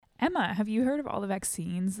Emma, have you heard of all the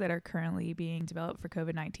vaccines that are currently being developed for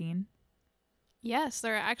COVID-19? Yes,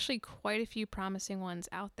 there are actually quite a few promising ones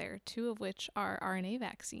out there, two of which are RNA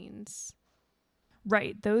vaccines.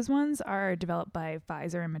 Right, those ones are developed by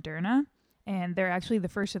Pfizer and Moderna, and they're actually the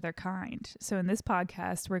first of their kind. So in this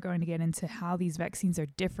podcast, we're going to get into how these vaccines are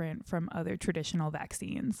different from other traditional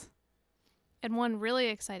vaccines. And one really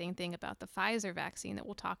exciting thing about the Pfizer vaccine that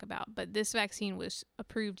we'll talk about, but this vaccine was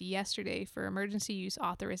approved yesterday for emergency use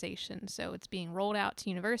authorization. So it's being rolled out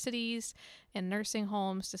to universities and nursing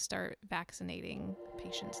homes to start vaccinating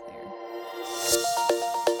patients there.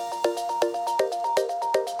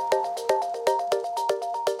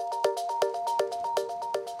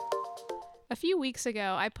 A few weeks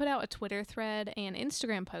ago, I put out a Twitter thread and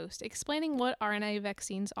Instagram post explaining what RNA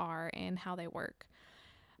vaccines are and how they work.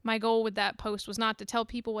 My goal with that post was not to tell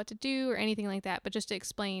people what to do or anything like that, but just to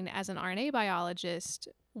explain as an RNA biologist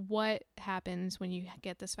what happens when you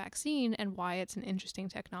get this vaccine and why it's an interesting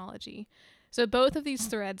technology. So both of these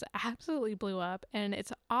threads absolutely blew up, and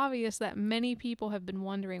it's obvious that many people have been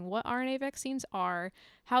wondering what RNA vaccines are,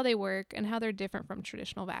 how they work, and how they're different from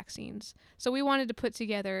traditional vaccines. So we wanted to put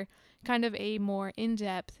together kind of a more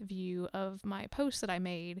in-depth view of my post that I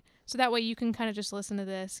made, so that way you can kind of just listen to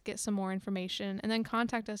this, get some more information, and then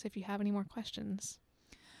contact us if you have any more questions.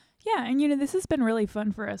 Yeah, and this has been really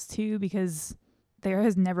fun for us too because there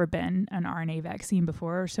has never been an RNA vaccine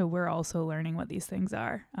before, so we're also learning what these things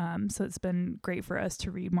are. So it's been great for us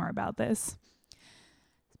to read more about this.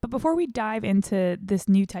 But before we dive into this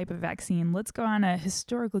new type of vaccine, let's go on a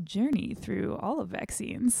historical journey through all of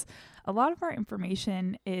vaccines. A lot of our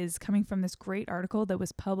information is coming from this great article that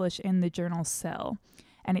was published in the journal Cell,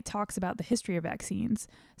 and it talks about the history of vaccines.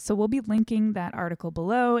 So we'll be linking that article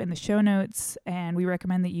below in the show notes, and we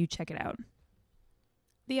recommend that you check it out.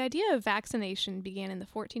 The idea of vaccination began in the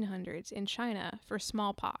 1400s in China for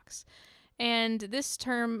smallpox, and this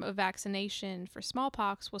term of vaccination for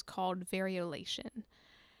smallpox was called variolation.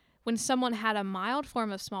 When someone had a mild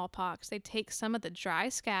form of smallpox, they'd take some of the dry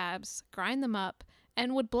scabs, grind them up,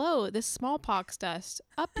 and would blow this smallpox dust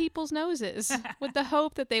up people's noses with the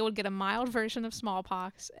hope that they would get a mild version of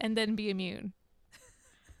smallpox and then be immune.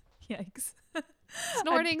 Yikes.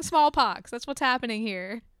 Snorting smallpox, that's what's happening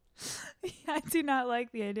here. I do not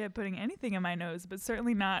like the idea of putting anything in my nose, but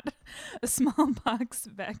certainly not a smallpox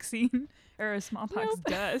vaccine or a smallpox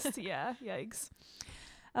dust. Yeah, yikes.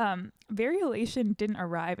 Variolation didn't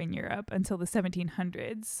arrive in Europe until the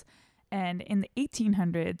 1700s. And in the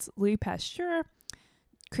 1800s, Louis Pasteur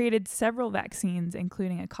created several vaccines,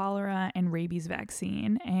 including a cholera and rabies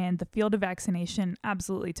vaccine. And the field of vaccination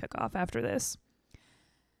absolutely took off after this.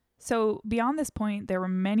 So beyond this point, there were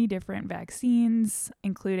many different vaccines,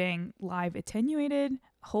 including live attenuated,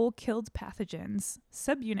 whole killed pathogens,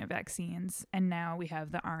 subunit vaccines, and now we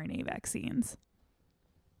have the RNA vaccines.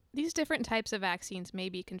 These different types of vaccines may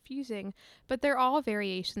be confusing, but they're all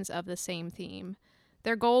variations of the same theme.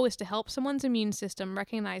 Their goal is to help someone's immune system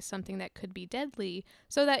recognize something that could be deadly,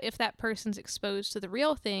 so that if that person's exposed to the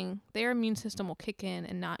real thing, their immune system will kick in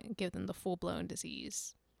and not give them the full-blown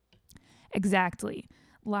disease. Exactly.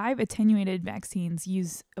 Live attenuated vaccines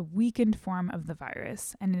use a weakened form of the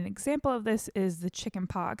virus, and an example of this is the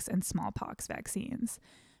chickenpox and smallpox vaccines.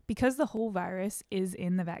 Because the whole virus is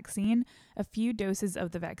in the vaccine, a few doses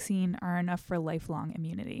of the vaccine are enough for lifelong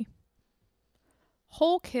immunity.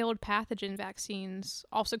 Whole-killed pathogen vaccines,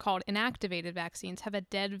 also called inactivated vaccines, have a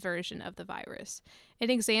dead version of the virus. An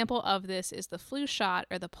example of this is the flu shot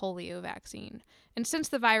or the polio vaccine. And since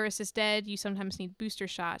the virus is dead, you sometimes need booster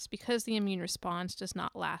shots because the immune response does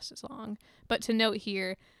not last as long. But to note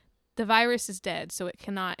here, the virus is dead, so it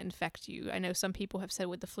cannot infect you. I know some people have said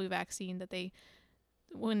with the flu vaccine that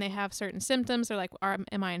when they have certain symptoms, they're like,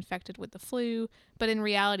 am I infected with the flu? But in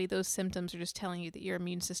reality, those symptoms are just telling you that your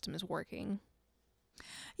immune system is working.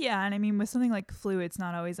 Yeah, and I mean, with something like flu, it's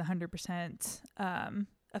not always 100%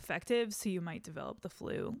 effective, so you might develop the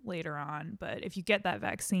flu later on. But if you get that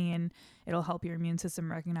vaccine, it'll help your immune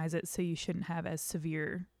system recognize it, so you shouldn't have as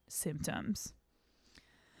severe symptoms.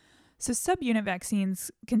 So subunit vaccines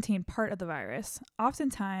contain part of the virus.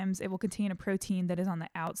 Oftentimes, it will contain a protein that is on the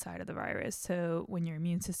outside of the virus. So when your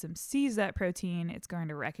immune system sees that protein, it's going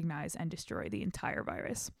to recognize and destroy the entire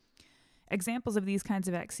virus. Examples of these kinds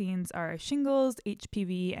of vaccines are shingles,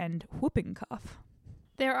 HPV, and whooping cough.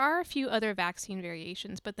 There are a few other vaccine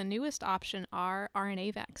variations, but the newest option are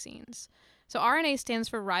RNA vaccines. So RNA stands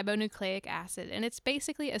for ribonucleic acid, and it's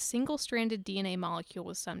basically a single-stranded DNA molecule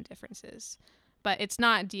with some differences. But it's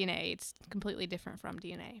not DNA, it's completely different from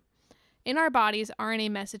DNA. In our bodies, RNA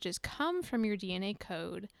messages come from your DNA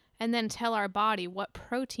code, and then tell our body what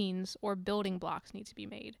proteins or building blocks need to be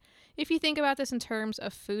made. If you think about this in terms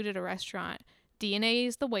of food at a restaurant, DNA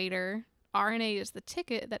is the waiter, RNA is the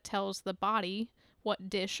ticket that tells the body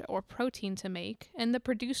what dish or protein to make, and the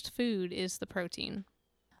produced food is the protein.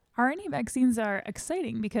 RNA vaccines are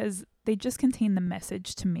exciting because they just contain the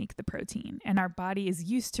message to make the protein, and our body is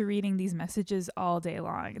used to reading these messages all day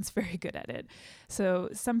long. It's very good at it. So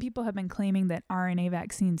some people have been claiming that RNA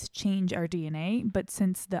vaccines change our DNA, but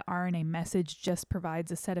since the RNA message just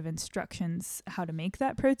provides a set of instructions how to make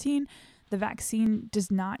that protein, the vaccine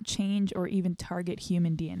does not change or even target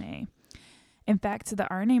human DNA. In fact, the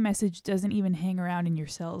RNA message doesn't even hang around in your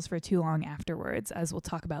cells for too long afterwards. As we'll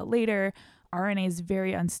talk about later, RNA is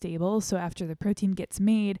very unstable, so after the protein gets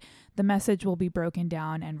made, the message will be broken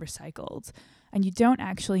down and recycled. And you don't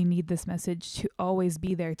actually need this message to always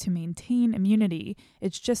be there to maintain immunity.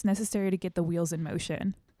 It's just necessary to get the wheels in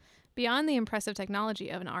motion. Beyond the impressive technology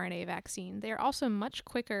of an RNA vaccine, they are also much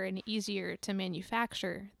quicker and easier to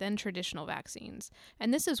manufacture than traditional vaccines.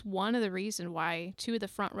 And this is one of the reasons why two of the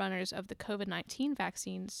front runners of the COVID-19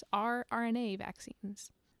 vaccines are RNA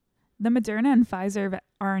vaccines. The Moderna and Pfizer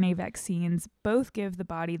RNA vaccines both give the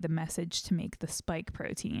body the message to make the spike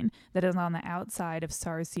protein that is on the outside of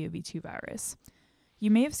SARS-CoV-2 virus. You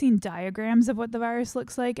may have seen diagrams of what the virus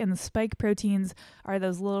looks like, and the spike proteins are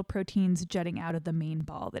those little proteins jutting out of the main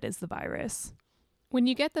ball that is the virus. When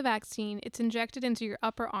you get the vaccine, it's injected into your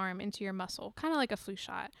upper arm, into your muscle, kind of like a flu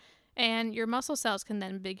shot. And your muscle cells can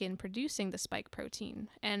then begin producing the spike protein,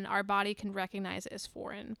 and our body can recognize it as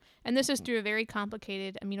foreign. And this is through a very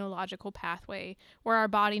complicated immunological pathway where our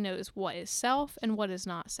body knows what is self and what is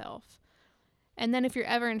not self. And then if you're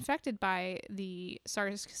ever infected by the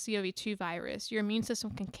SARS-CoV-2 virus, your immune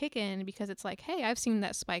system can kick in because it's like, hey, I've seen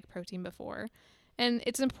that spike protein before. And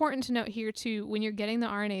it's important to note here, too, when you're getting the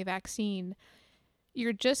RNA vaccine,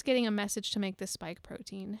 you're just getting a message to make this spike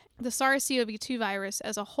protein. The SARS-CoV-2 virus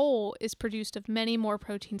as a whole is produced of many more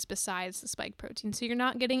proteins besides the spike protein. So you're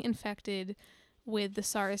not getting infected with the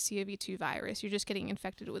SARS-CoV-2 virus. You're just getting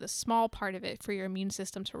infected with a small part of it for your immune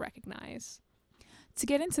system to recognize. To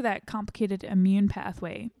get into that complicated immune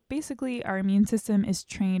pathway, basically our immune system is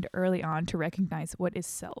trained early on to recognize what is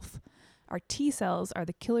self. Our T cells are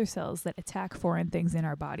the killer cells that attack foreign things in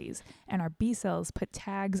our bodies, and our B cells put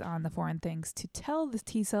tags on the foreign things to tell the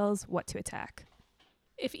T cells what to attack.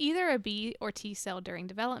 If either a B or T cell during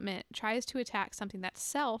development tries to attack something that's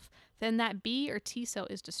self, then that B or T cell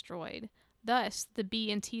is destroyed. Thus, the B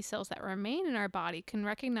and T cells that remain in our body can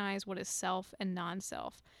recognize what is self and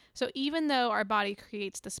non-self. So even though our body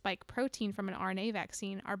creates the spike protein from an RNA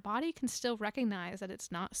vaccine, our body can still recognize that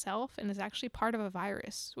it's not self and is actually part of a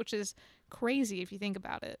virus, which is crazy if you think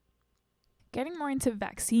about it. Getting more into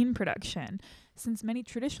vaccine production, since many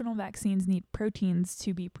traditional vaccines need proteins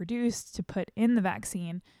to be produced to put in the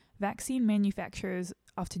vaccine manufacturers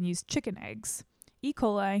often use chicken eggs, E.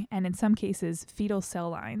 coli, and in some cases, fetal cell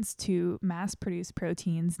lines to mass produce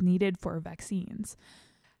proteins needed for vaccines.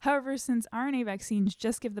 However, since RNA vaccines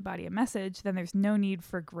just give the body a message, then there's no need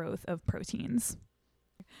for growth of proteins.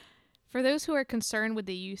 For those who are concerned with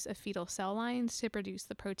the use of fetal cell lines to produce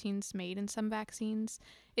the proteins made in some vaccines,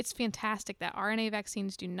 it's fantastic that RNA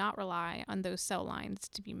vaccines do not rely on those cell lines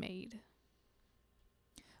to be made.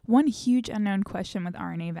 One huge unknown question with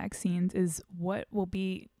RNA vaccines is what will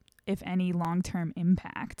be, if any, long-term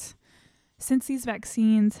impact. Since these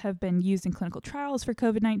vaccines have been used in clinical trials for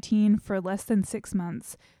COVID-19 for less than 6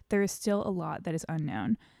 months, there is still a lot that is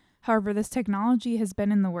unknown. However, this technology has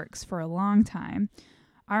been in the works for a long time.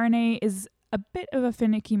 RNA is a bit of a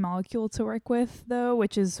finicky molecule to work with, though,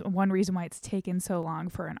 which is one reason why it's taken so long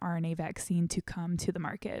for an RNA vaccine to come to the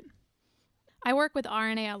market. I work with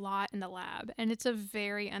RNA a lot in the lab, and it's a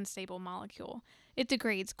very unstable molecule. It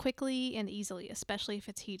degrades quickly and easily, especially if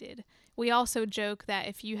it's heated. We also joke that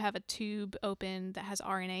if you have a tube open that has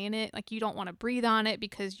RNA in it, like you don't want to breathe on it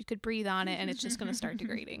because you could breathe on it and it's just going to start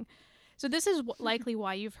degrading. So this is likely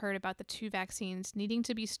why you've heard about the two vaccines needing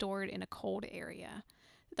to be stored in a cold area.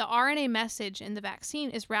 The RNA message in the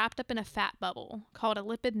vaccine is wrapped up in a fat bubble called a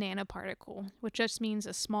lipid nanoparticle, which just means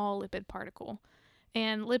a small lipid particle.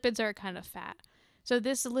 And lipids are a kind of fat. So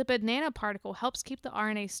this lipid nanoparticle helps keep the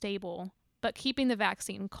RNA stable, but keeping the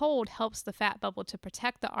vaccine cold helps the fat bubble to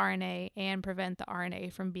protect the RNA and prevent the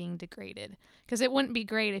RNA from being degraded. Because it wouldn't be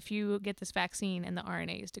great if you get this vaccine and the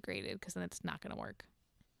RNA is degraded, because then it's not going to work.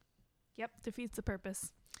 Yep, defeats the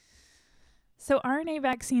purpose. So RNA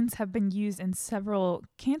vaccines have been used in several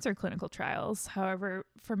cancer clinical trials. However,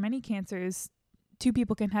 for many cancers, two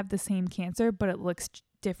people can have the same cancer, but it looks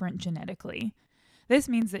different genetically. This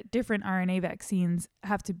means that different RNA vaccines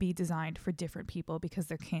have to be designed for different people because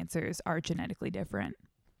their cancers are genetically different.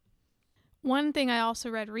 One thing I also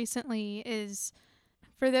read recently is,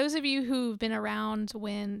 for those of you who've been around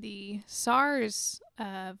when the SARS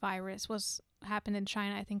virus happened in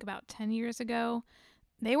China, I think about 10 years ago,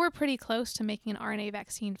 they were pretty close to making an RNA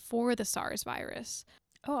vaccine for the SARS virus.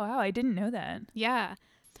 Oh, wow. I didn't know that. Yeah.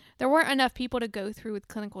 There weren't enough people to go through with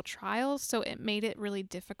clinical trials, so it made it really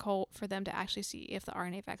difficult for them to actually see if the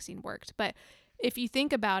RNA vaccine worked. But if you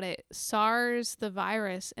think about it, SARS, the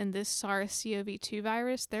virus, and this SARS-CoV-2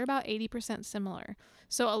 virus, they're about 80% similar.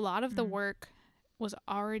 So a lot of the work was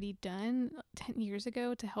already done 10 years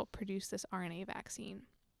ago to help produce this RNA vaccine.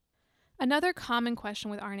 Another common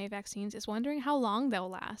question with RNA vaccines is wondering how long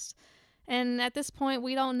they'll last. And at this point,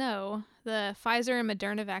 we don't know. The Pfizer and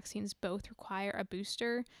Moderna vaccines both require a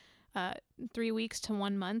booster 3 weeks to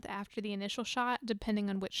 1 month after the initial shot, depending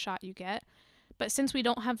on which shot you get. But since we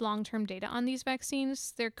don't have long-term data on these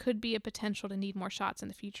vaccines, there could be a potential to need more shots in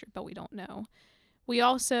the future, but we don't know. We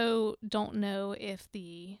also don't know if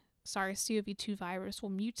the SARS-CoV-2 virus will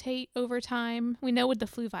mutate over time. We know with the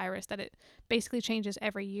flu virus that it basically changes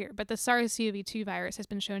every year, but the SARS-CoV-2 virus has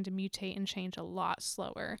been shown to mutate and change a lot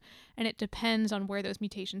slower. And it depends on where those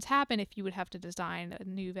mutations happen if you would have to design a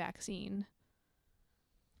new vaccine.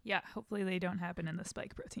 Yeah, hopefully they don't happen in the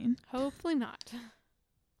spike protein. Hopefully not.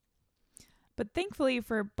 But thankfully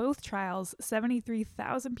for both trials,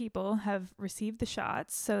 73,000 people have received the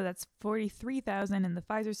shots. So that's 43,000 in the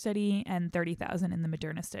Pfizer study and 30,000 in the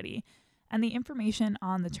Moderna study. And the information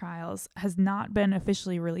on the trials has not been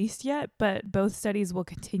officially released yet, but both studies will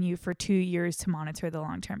continue for 2 years to monitor the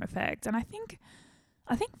long-term effect. And I think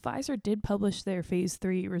Pfizer did publish their phase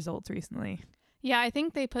 3 results recently. Yeah, I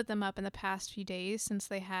think they put them up in the past few days since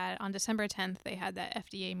they had, on December 10th, they had that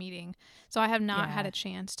FDA meeting. So I have not had a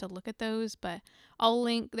chance to look at those, but I'll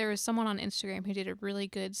link, there was someone on Instagram who did a really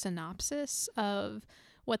good synopsis of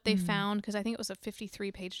what they found, because I think it was a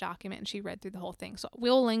 53-page document and she read through the whole thing. So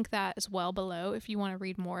we'll link that as well below if you want to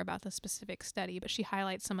read more about the specific study, but she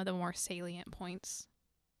highlights some of the more salient points.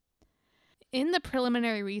 In the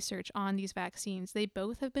preliminary research on these vaccines, they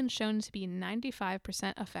both have been shown to be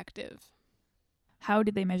 95% effective. How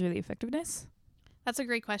did they measure the effectiveness? That's a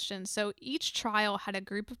great question. So each trial had a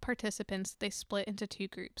group of participants they split into 2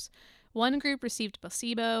 groups. One group received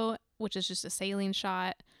placebo, which is just a saline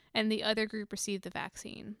shot, and the other group received the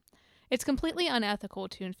vaccine. It's completely unethical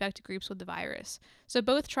to infect groups with the virus. So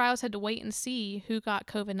both trials had to wait and see who got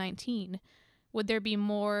COVID-19. Would there be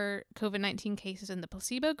more COVID-19 cases in the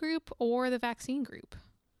placebo group or the vaccine group?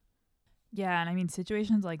 Yeah, and I mean,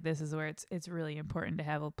 situations like this is where it's really important to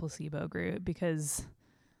have a placebo group because,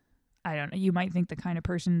 I don't know, you might think the kind of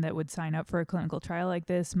person that would sign up for a clinical trial like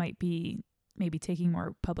this might be maybe taking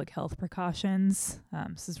more public health precautions.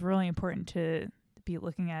 So it's really important to be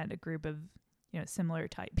looking at a group of, similar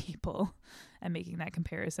type people and making that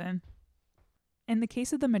comparison. In the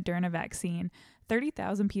case of the Moderna vaccine,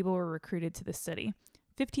 30,000 people were recruited to the study.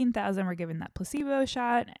 15,000 were given that placebo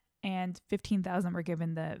shot, and 15,000 were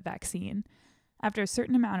given the vaccine. After a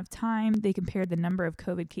certain amount of time, they compared the number of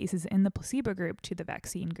COVID cases in the placebo group to the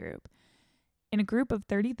vaccine group. In a group of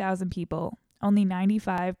 30,000 people, only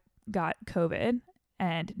 95 got COVID,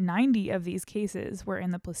 and 90 of these cases were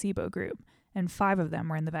in the placebo group, and 5 of them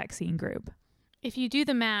were in the vaccine group. If you do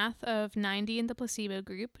the math of 90 in the placebo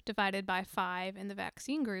group divided by 5 in the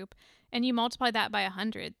vaccine group, and you multiply that by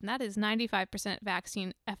 100, that is 95%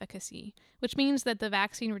 vaccine efficacy, which means that the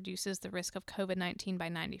vaccine reduces the risk of COVID-19 by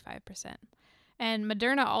 95%. And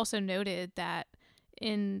Moderna also noted that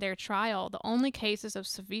in their trial, the only cases of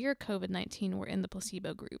severe COVID-19 were in the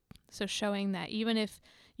placebo group. So showing that even if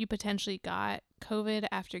you potentially got COVID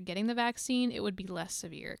after getting the vaccine, it would be less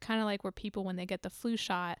severe. Kind of like where people, when they get the flu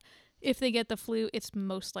shot, if they get the flu, it's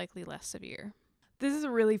most likely less severe. This is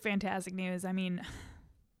really fantastic news. I mean,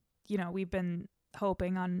 we've been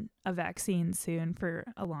hoping on a vaccine soon for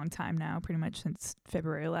a long time now, pretty much since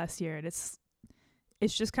February last year. And it's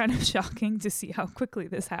just kind of shocking to see how quickly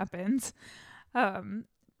this happens.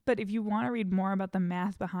 But if you want to read more about the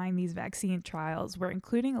math behind these vaccine trials, we're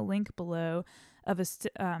including a link below of a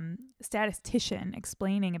statistician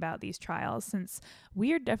explaining about these trials, since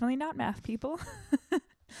we are definitely not math people.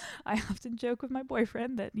 I often joke with my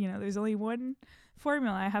boyfriend that, there's only one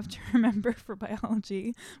formula I have to remember for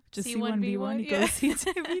biology, which is C1v1 equals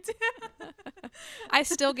C2v2. I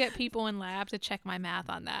still get people in lab to check my math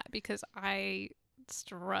on that because I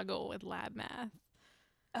struggle with lab math.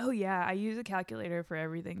 Oh, yeah. I use a calculator for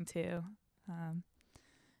everything, too.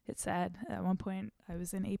 It's sad. At one point, I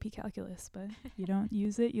was in AP Calculus, but you don't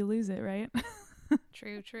use it, you lose it, right?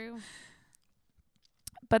 True.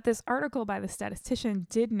 But this article by the statistician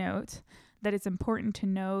did note that it's important to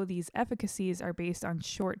know these efficacies are based on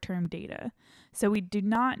short-term data. So we do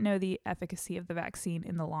not know the efficacy of the vaccine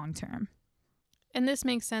in the long term. And this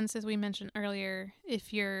makes sense, as we mentioned earlier.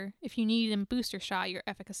 If you need a booster shot, your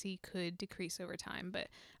efficacy could decrease over time. But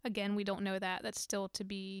again, we don't know that. That's still to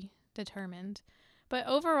be determined. But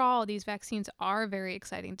overall, these vaccines are very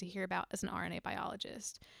exciting to hear about as an RNA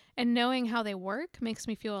biologist. And knowing how they work makes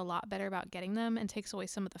me feel a lot better about getting them and takes away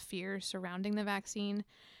some of the fears surrounding the vaccine.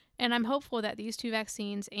 And I'm hopeful that these 2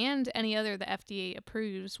 vaccines and any other the FDA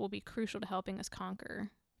approves will be crucial to helping us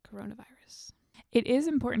conquer coronavirus. It is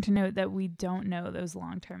important to note that we don't know those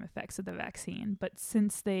long-term effects of the vaccine, but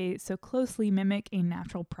since they so closely mimic a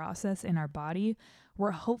natural process in our body,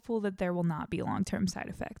 we're hopeful that there will not be long-term side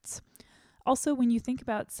effects. Also, when you think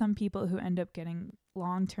about some people who end up getting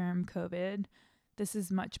long-term COVID, this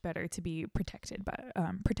is much better to be protected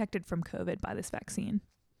from COVID by this vaccine.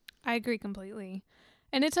 I agree completely.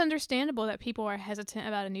 And it's understandable that people are hesitant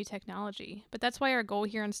about a new technology, but that's why our goal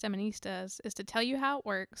here on STEManistas is to tell you how it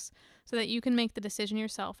works so that you can make the decision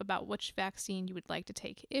yourself about which vaccine you would like to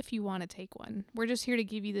take if you want to take one. We're just here to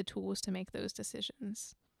give you the tools to make those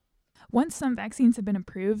decisions. Once some vaccines have been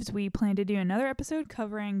approved, we plan to do another episode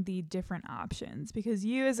covering the different options because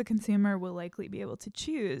you as a consumer will likely be able to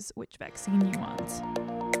choose which vaccine you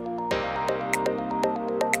want.